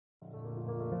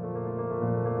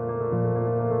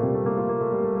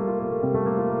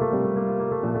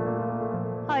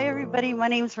everybody. My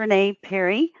name is Renee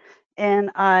Perry,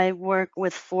 and I work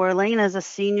with Fourlane as a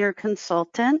senior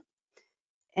consultant.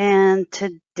 And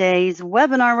today's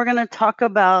webinar, we're going to talk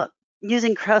about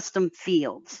using custom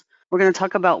fields. We're going to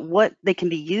talk about what they can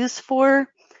be used for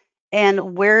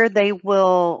and where they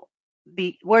will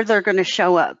be, where they're going to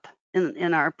show up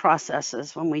in our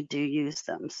processes when we do use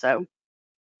them. So,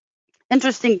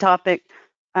 interesting topic,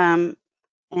 and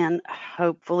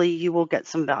hopefully you will get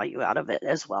some value out of it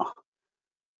as well.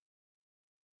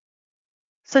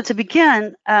 So to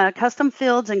begin, custom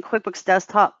fields in QuickBooks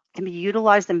Desktop can be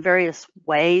utilized in various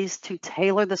ways to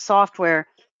tailor the software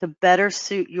to better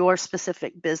suit your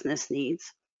specific business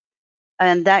needs.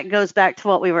 And that goes back to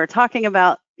what we were talking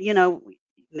about. You know,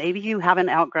 maybe you haven't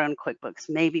outgrown QuickBooks.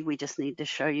 Maybe we just need to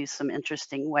show you some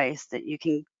interesting ways that you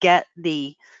can get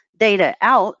the data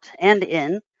out and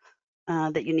in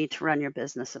that you need to run your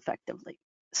business effectively.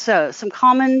 So some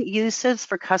common uses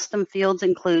for custom fields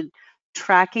include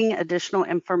tracking additional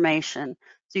information.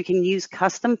 So you can use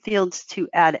custom fields to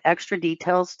add extra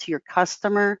details to your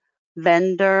customer,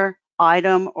 vendor,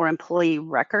 item, or employee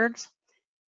records.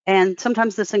 And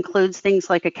sometimes this includes things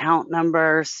like account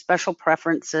numbers, special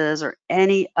preferences, or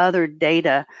any other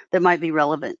data that might be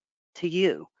relevant to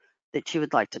you that you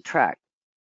would like to track.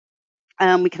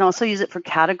 We can also use it for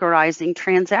categorizing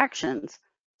transactions.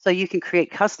 So you can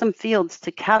create custom fields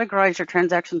to categorize your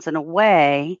transactions in a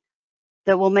way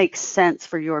that will make sense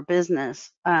for your business.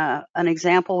 An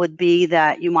example would be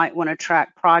that you might want to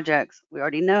track projects. We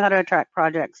already know how to track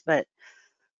projects, but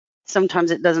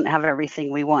sometimes it doesn't have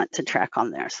everything we want to track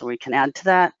on there. So we can add to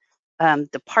that.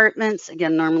 Departments,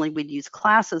 again, normally we'd use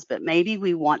classes, but maybe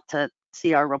we want to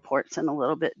see our reports in a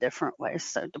little bit different ways.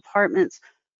 So departments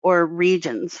or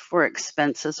regions for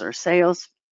expenses or sales.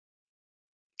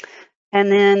 And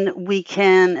then we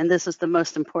can, and this is the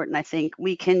most important, I think,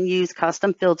 we can use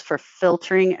custom fields for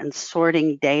filtering and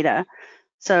sorting data.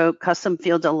 So custom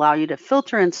fields allow you to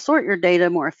filter and sort your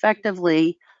data more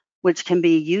effectively, which can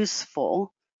be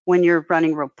useful when you're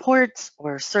running reports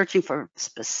or searching for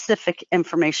specific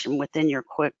information within your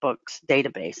QuickBooks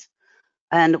database.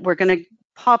 And we're going to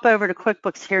pop over to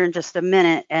QuickBooks here in just a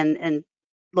minute and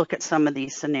look at some of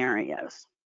these scenarios.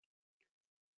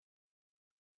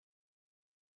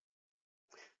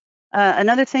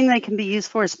 Another thing they can be used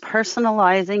for is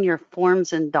personalizing your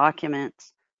forms and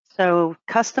documents. So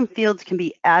custom fields can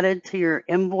be added to your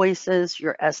invoices,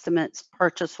 your estimates,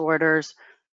 purchase orders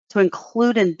to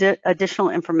include additional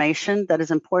information that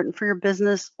is important for your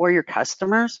business or your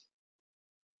customers.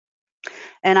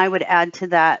 And I would add to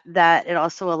that that it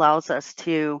also allows us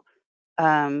to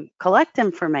collect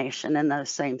information in those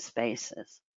same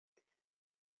spaces.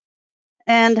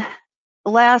 And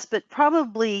last, but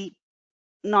probably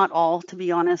not all, to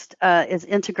be honest, is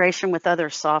integration with other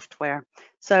software.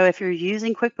 So if you're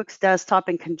using QuickBooks Desktop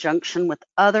in conjunction with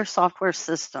other software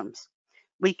systems,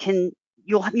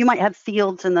 you might have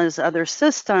fields in those other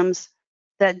systems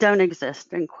that don't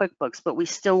exist in QuickBooks, but we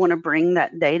still want to bring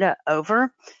that data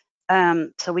over.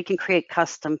 So we can create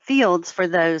custom fields for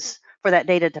that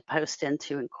data to post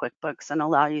into in QuickBooks and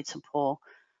allow you to pull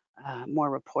more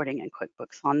reporting in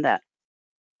QuickBooks on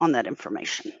that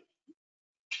information.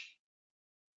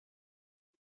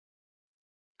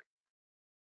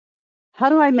 How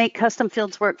do I make custom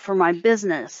fields work for my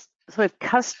business? So if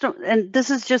and this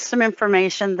is just some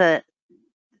information that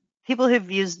people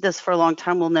who've used this for a long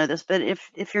time will know this, but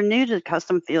if you're new to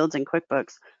custom fields in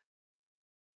QuickBooks,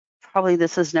 probably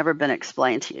this has never been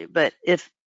explained to you. But if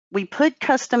we put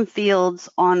custom fields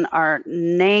on our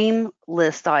name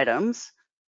list items,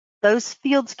 those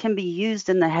fields can be used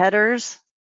in the header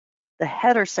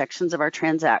sections of our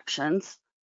transactions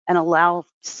and allow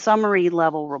summary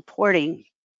level reporting.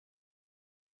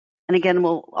 And again,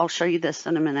 I'll show you this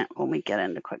in a minute when we get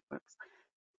into QuickBooks.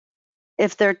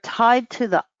 If they're tied to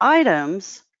the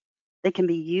items, they can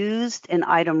be used in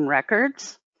item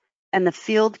records, and the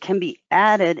field can be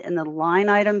added in the line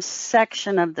item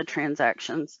section of the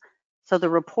transactions. So the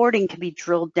reporting can be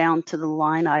drilled down to the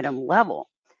line item level.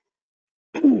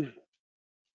 And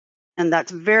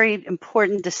that's a very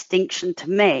important distinction to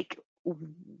make.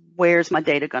 Where's my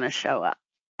data going to show up?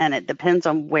 And it depends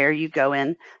on where you go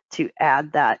in to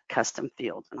add that custom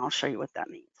field. And I'll show you what that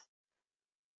means.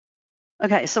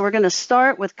 Okay, so we're going to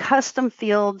start with custom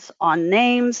fields on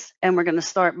names, and we're going to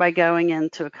start by going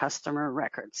into a customer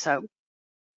record. So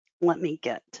let me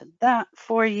get to that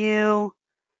for you.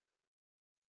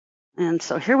 And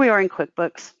so here we are in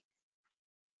QuickBooks.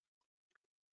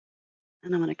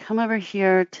 And I'm going to come over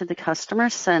here to the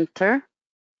customer center.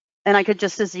 And I could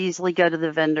just as easily go to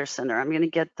the vendor center. I'm going to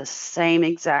get the same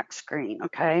exact screen,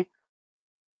 okay?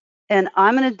 And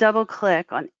I'm going to double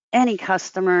click on any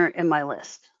customer in my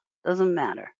list. Doesn't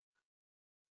matter.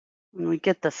 When we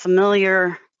get the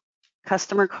familiar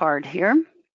customer card here,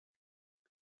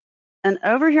 and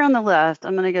over here on the left,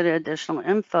 I'm going to go to additional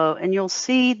info, and you'll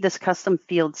see this custom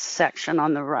fields section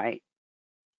on the right.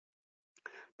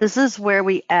 This is where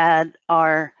we add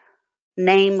our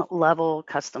name level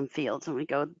custom fields, and we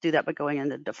go do that by going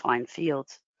into define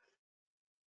fields.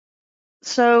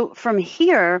 So from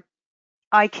here,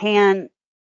 I can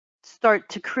start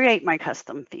to create my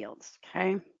custom fields,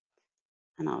 okay?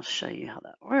 And I'll show you how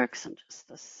that works in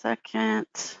just a second.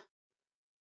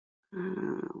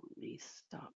 Let me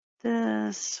stop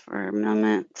this for a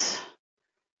moment.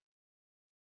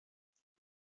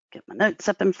 Get my notes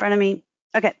up in front of me.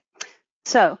 Okay,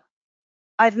 so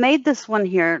I've made this one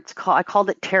here. I called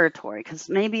it territory because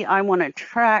maybe I want to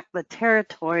track the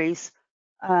territories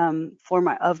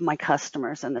of my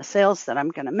customers and the sales that I'm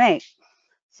going to make.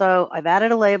 So I've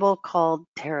added a label called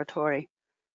territory.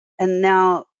 And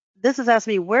now this is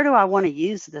asking me, where do I want to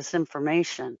use this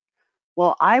information?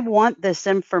 Well, I want this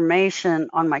information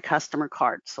on my customer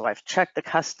card. So I've checked the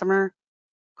customer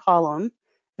column.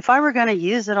 If I were going to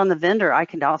use it on the vendor, I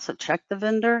can also check the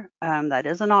vendor. That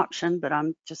is an option, but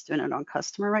I'm just doing it on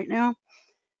customer right now.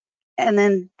 And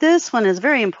then this one is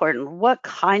very important. What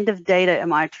kind of data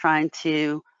am I trying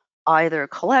to either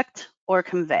collect or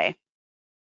convey?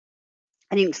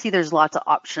 And you can see there's lots of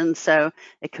options. So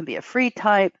it could be a free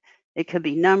type. It could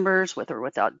be numbers with or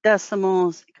without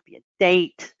decimals. It could be a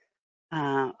date,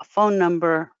 a phone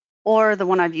number, or the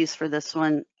one I've used for this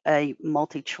one, a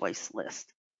multi-choice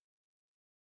list.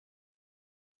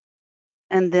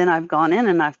 And then I've gone in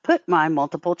and I've put my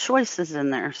multiple choices in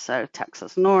there. So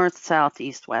Texas North, South,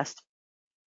 East, West.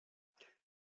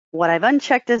 What I've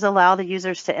unchecked is allow the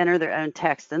users to enter their own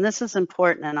text. And this is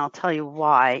important, and I'll tell you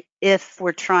why, if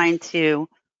we're trying to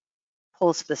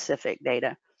pull specific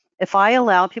data. If I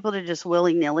allow people to just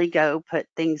willy-nilly go put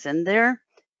things in there,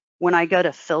 when I go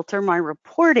to filter my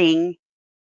reporting,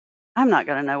 I'm not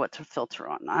going to know what to filter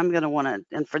on. I'm going to want to,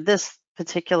 and for this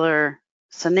particular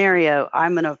scenario,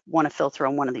 I'm going to want to filter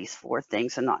on one of these 4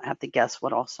 things and not have to guess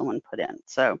what all someone put in.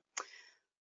 So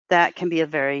that can be a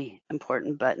very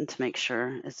important button to make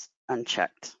sure it's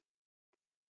unchecked.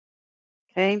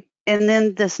 Okay, and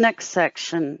then this next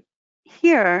section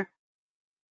here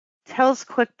tells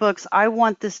QuickBooks, I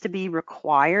want this to be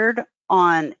required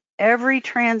on every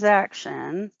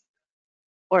transaction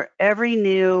or every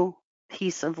new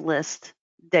piece of list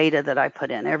data that I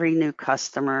put in, every new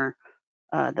customer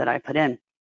that I put in,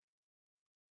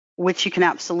 which you can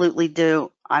absolutely do.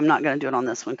 I'm not going to do it on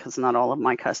this one because not all of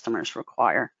my customers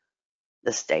require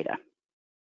this data.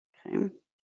 Okay.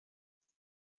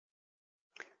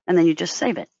 And then you just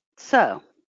save it. So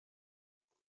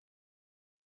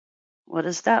what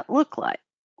does that look like?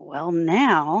 Well,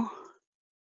 now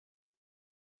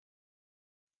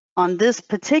on this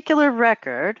particular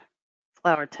record,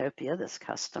 Flowertopia, this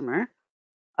customer,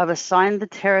 I've assigned the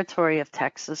territory of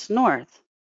Texas North.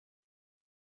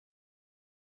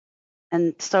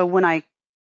 And so when I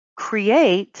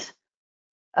create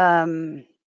an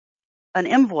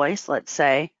invoice, let's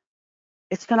say,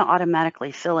 it's going to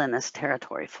automatically fill in this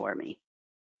territory for me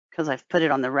because I've put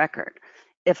it on the record.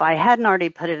 If I hadn't already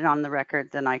put it on the record,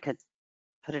 then I could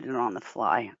put it in on the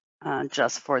fly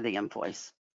just for the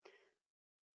invoice.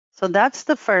 So that's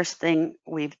the first thing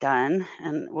we've done,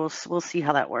 and we'll see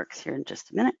how that works here in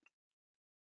just a minute.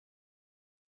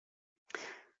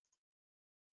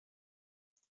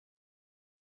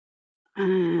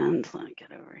 And let me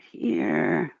get over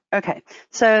here. Okay,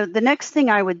 so the next thing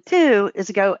I would do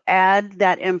is go add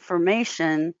that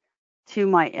information to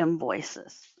my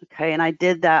invoices. Okay, and I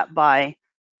did that by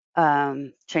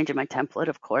changing my template,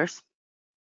 of course.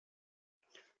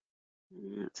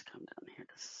 Let's come down here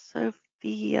to Sophia.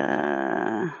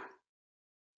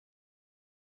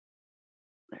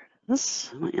 There it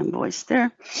is, my invoice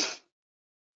there.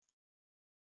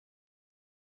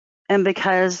 And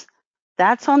because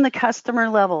that's on the customer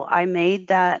level, I made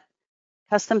that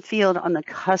custom field on the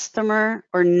customer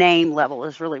or name level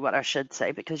is really what I should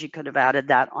say, because you could have added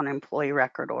that on employee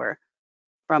record or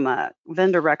from a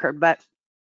vendor record. But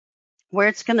where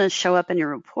it's going to show up in your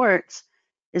reports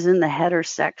is in the header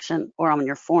section, or on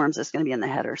your forms, it's going to be in the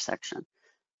header section.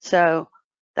 So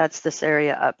that's this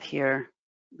area up here,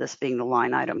 this being the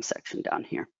line item section down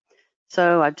here.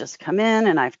 So I've just come in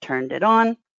and I've turned it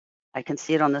on. I can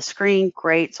see it on the screen,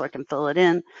 great, so I can fill it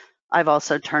in. I've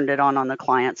also turned it on the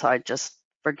client side just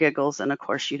for giggles, and of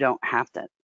course you don't have to,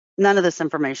 none of this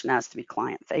information has to be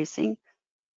client facing.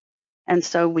 And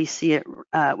so we see it,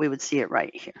 we would see it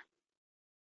right here.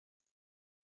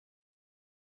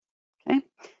 Okay.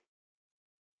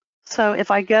 So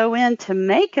if I go in to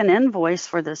make an invoice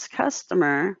for this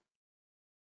customer,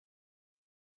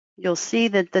 you'll see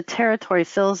that the territory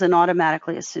fills in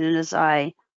automatically as soon as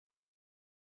I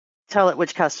tell it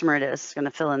which customer it is. It's going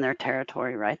to fill in their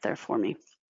territory right there for me.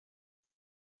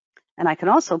 And I can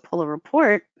also pull a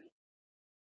report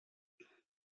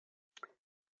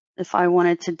if I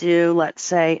wanted to do, let's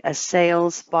say, a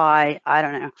sales by, I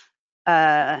don't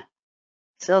know,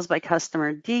 sales by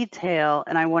customer detail,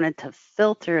 and I wanted to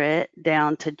filter it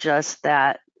down to just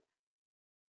that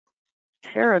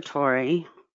territory.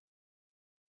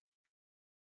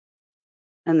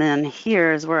 And then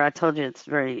here is where I told you it's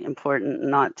very important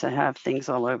not to have things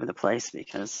all over the place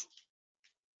because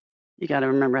you got to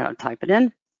remember how to type it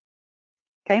in.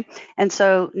 Okay, and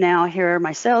so now here are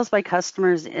my sales by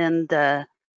customers in the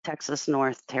Texas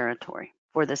North territory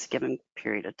for this given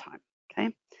period of time.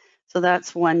 Okay, so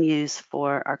that's one use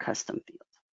for our custom field.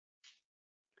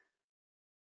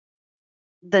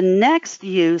 The next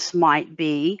use might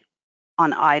be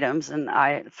on items, and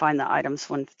I find the items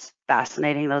one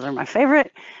fascinating. Those are my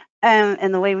favorite.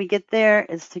 And the way we get there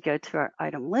is to go to our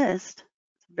item list.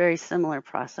 It's a very similar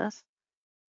process.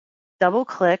 Double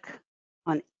click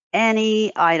on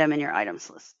any item in your items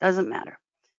list, doesn't matter.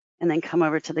 And then come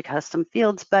over to the custom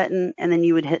fields button, and then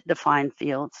you would hit define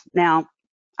fields. Now,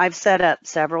 I've set up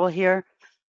several here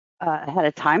ahead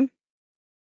of time.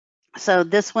 So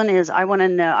this one is, I want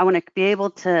to be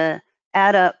able to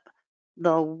add up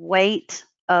the weight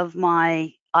of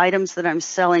my items that I'm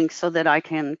selling so that I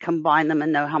can combine them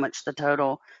and know how much the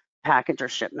total package or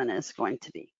shipment is going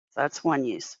to be. So that's one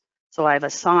use. So I've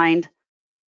assigned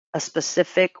a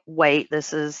specific weight.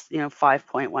 This is,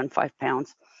 5.15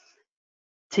 pounds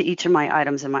to each of my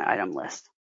items in my item list.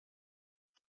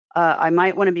 I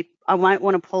might want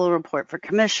to pull a report for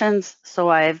commissions. So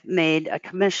I've made a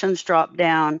commissions drop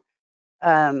down.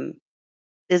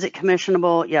 Is it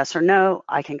commissionable? Yes or no.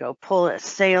 I can go pull a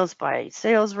sales by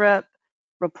sales rep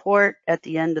report at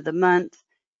the end of the month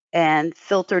and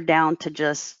filter down to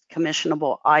just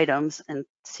commissionable items and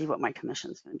see what my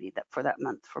commission is going to be for that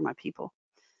month for my people.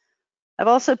 I've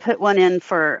also put one in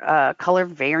for color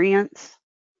variants.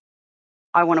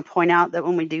 I want to point out that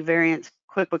when we do variants,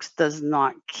 QuickBooks does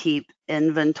not keep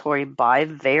inventory by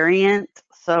variant.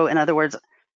 So in other words,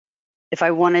 if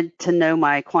I wanted to know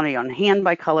my quantity on hand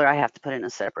by color, I have to put in a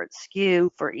separate SKU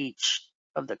for each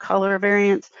of the color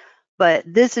variants. But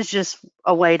this is just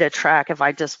a way to track if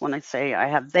I just want to say I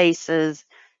have vases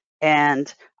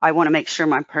and I want to make sure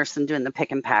my person doing the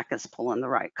pick and pack is pulling the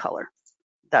right color.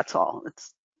 That's all.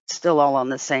 It's still all on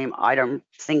the same item,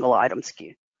 single item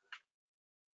SKU.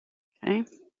 Okay.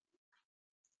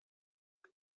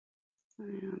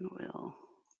 And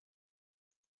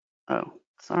oh,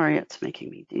 sorry, it's making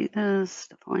me do this.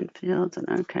 Define fields and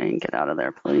okay, and get out of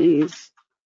there, please.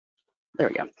 There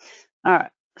we go. All right,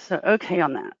 so okay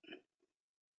on that.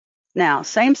 Now,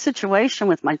 same situation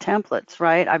with my templates,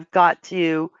 right? I've got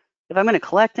to, if I'm going to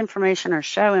collect information or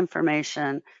show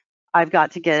information, I've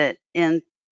got to get it into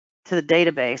the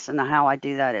database, and how I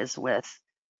do that is with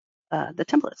the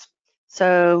templates.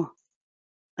 So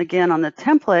again, on the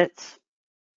templates,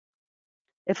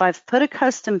 if I've put a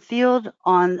custom field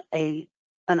on an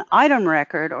item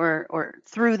record or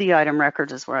through the item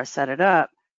records is where I set it up,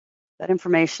 that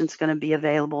information is going to be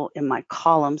available in my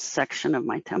columns section of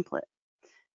my template.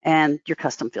 And your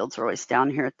custom fields are always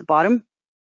down here at the bottom.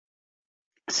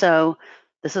 So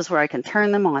this is where I can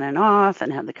turn them on and off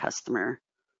and have the customer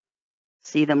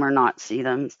see them or not see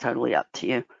them. It's totally up to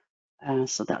you.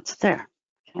 So that's there,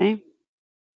 okay?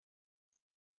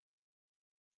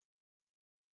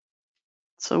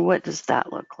 So what does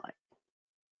that look like?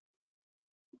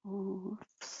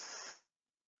 Oops.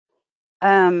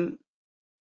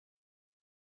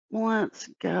 Let's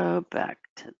go back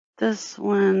to this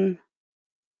one.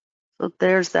 So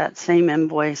there's that same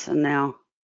invoice, and now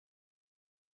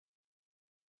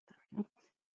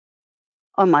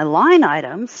on my line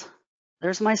items,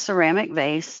 there's my ceramic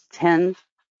vase,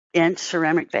 10-inch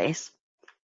ceramic vase,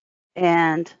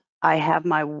 and I have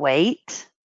my weight.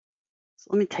 So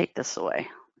let me take this away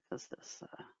because this,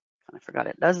 I forgot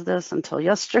it does this until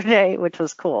yesterday, which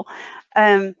was cool.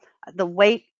 The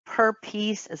weight per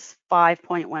piece is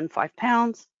 5.15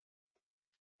 pounds,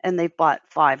 and they bought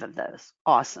 5 of those.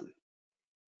 Awesome.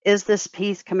 Is this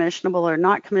piece commissionable or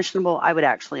not commissionable? I would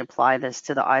actually apply this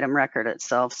to the item record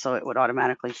itself, so it would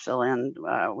automatically fill in.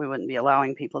 We wouldn't be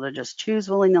allowing people to just choose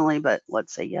willy-nilly, but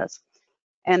let's say yes.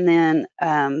 And then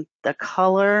the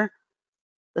color,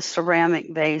 the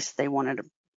ceramic vase, they wanted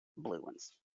blue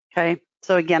ones. Okay,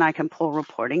 so again, I can pull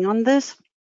reporting on this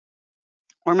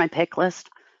or my pick list.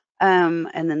 And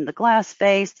then the glass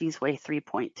base, these weigh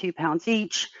 3.2 pounds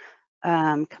each.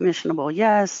 Commissionable,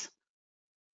 yes.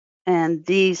 And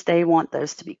these, they want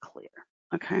those to be clear.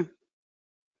 Okay. So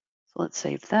let's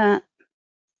save that.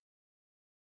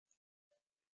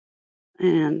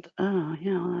 And oh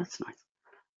yeah, that's nice.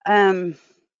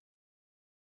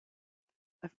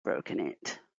 I've broken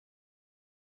it.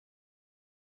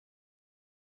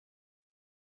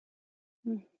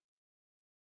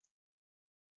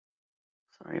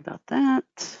 Sorry about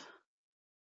that.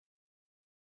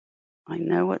 I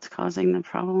know what's causing the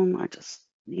problem. I just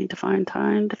need to find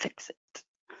time to fix it.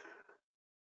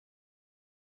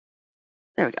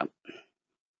 There we go.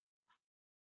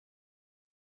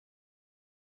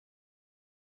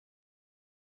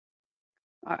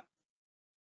 All right.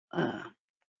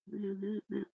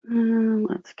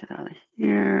 Let's get out of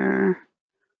here.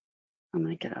 I'm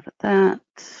going to get out of that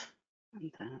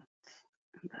and that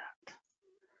and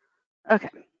that. Okay.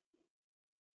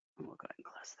 We'll go ahead and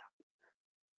close that.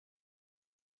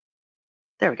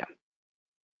 There we go.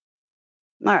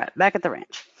 All right, back at the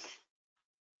ranch.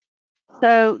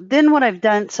 So then what I've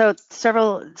done, so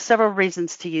several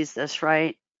reasons to use this,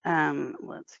 right?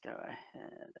 Let's go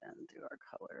ahead and do our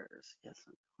colors. Yes,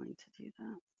 I'm going to do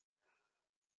that.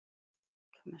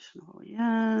 Commissionable,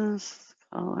 yes.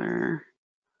 Color,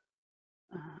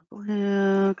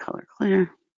 blue, color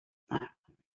clear.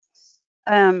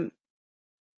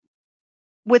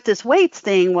 With this weights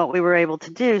thing, what we were able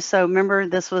to do, so remember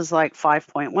this was like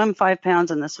 5.15 pounds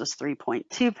and this was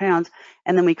 3.2 pounds.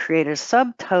 And then we created a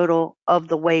subtotal of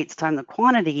the weights times the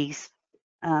quantities,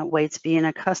 weights being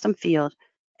a custom field.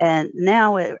 And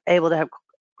now we're able to have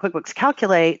QuickBooks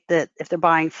calculate that if they're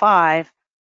buying 5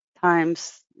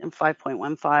 times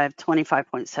 5.15,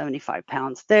 25.75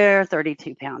 pounds there,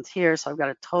 32 pounds here. So I've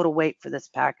got a total weight for this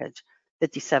package,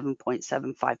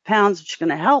 57.75 pounds, which is going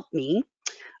to help me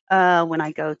when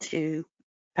I go to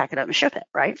pack it up and ship it,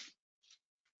 right?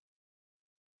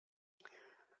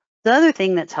 The other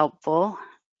thing that's helpful,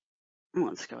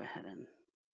 let's go ahead and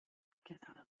get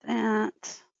out of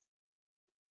that.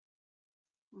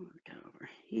 We'll go over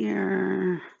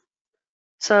here.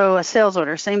 So a sales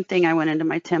order, same thing. I went into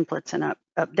my templates and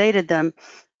updated them.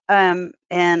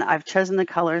 And I've chosen the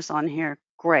colors on here.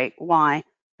 Great. Why?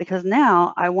 Because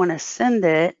now I want to send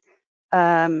it,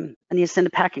 I need to send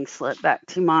a packing slip back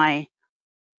to my,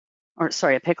 or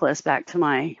sorry, a pick list back to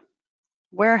my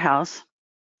warehouse.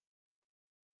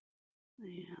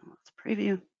 Yeah, let's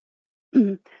preview.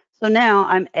 So now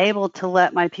I'm able to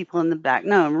let my people in the back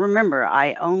know. Remember,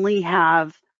 I only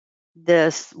have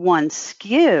this one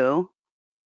SKU,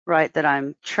 right, that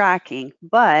I'm tracking,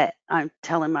 but I'm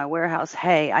telling my warehouse,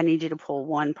 hey, I need you to pull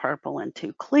 1 purple and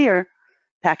 2 clear,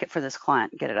 pack it for this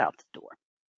client and get it out the door.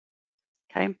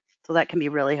 Okay, so that can be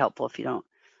really helpful if you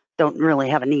don't really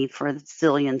have a need for a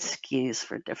zillion SKUs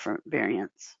for different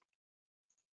variants.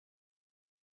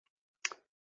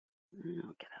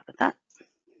 I'll get out of that.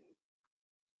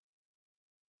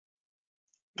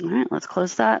 All right, let's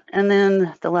close that. And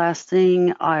then the last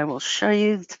thing I will show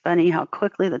you, it's funny how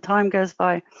quickly the time goes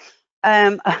by.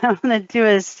 I'm going to do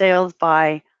a sales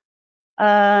by,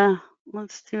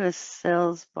 let's do a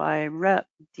sales by rep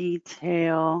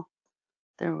detail.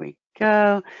 There we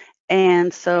go.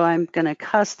 And so I'm going to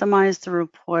customize the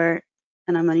report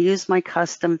and I'm going to use my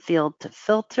custom field to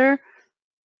filter.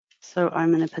 So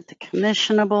I'm going to put the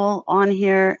commissionable on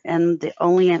here and the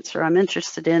only answer I'm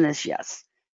interested in is yes,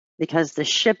 because the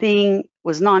shipping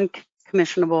was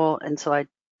non-commissionable and so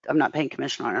I'm not paying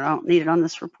commission on it. I don't need it on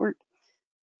this report.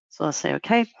 So I'll say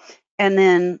okay. And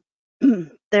then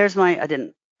there's my, I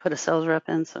didn't put a sales rep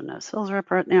in, so no sales rep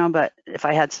right now, but if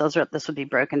I had sales rep, this would be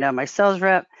broken down by sales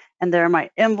rep. And there are my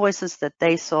invoices that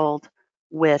they sold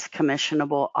with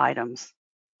commissionable items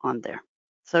on there.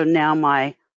 So now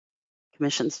my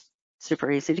commission's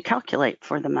super easy to calculate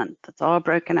for the month. It's all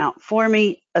broken out for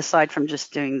me, aside from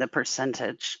just doing the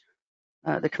percentage,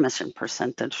 the commission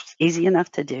percentage. Easy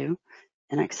enough to do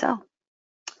in Excel.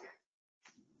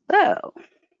 So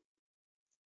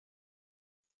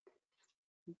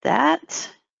that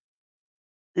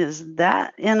is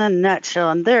that in a nutshell.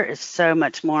 And there is so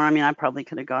much more. I mean, I probably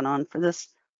could have gone on for this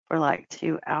for like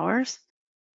 2 hours.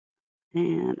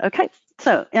 And okay,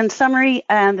 so in summary,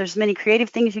 there's many creative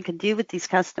things you could do with these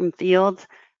custom fields.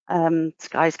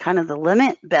 Sky's kind of the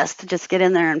limit. Best to just get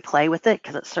in there and play with it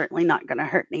because it's certainly not going to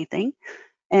hurt anything.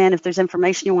 And if there's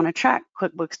information you want to track,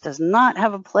 QuickBooks does not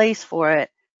have a place for it.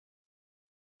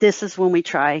 This is when we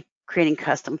try creating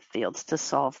custom fields to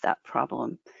solve that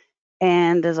problem.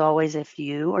 And as always, if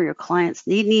you or your clients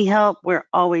need any help, we're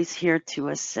always here to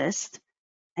assist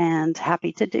and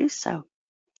happy to do so.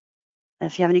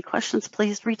 If you have any questions,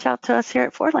 please reach out to us here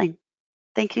at Fourlane.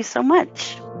 Thank you so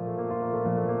much.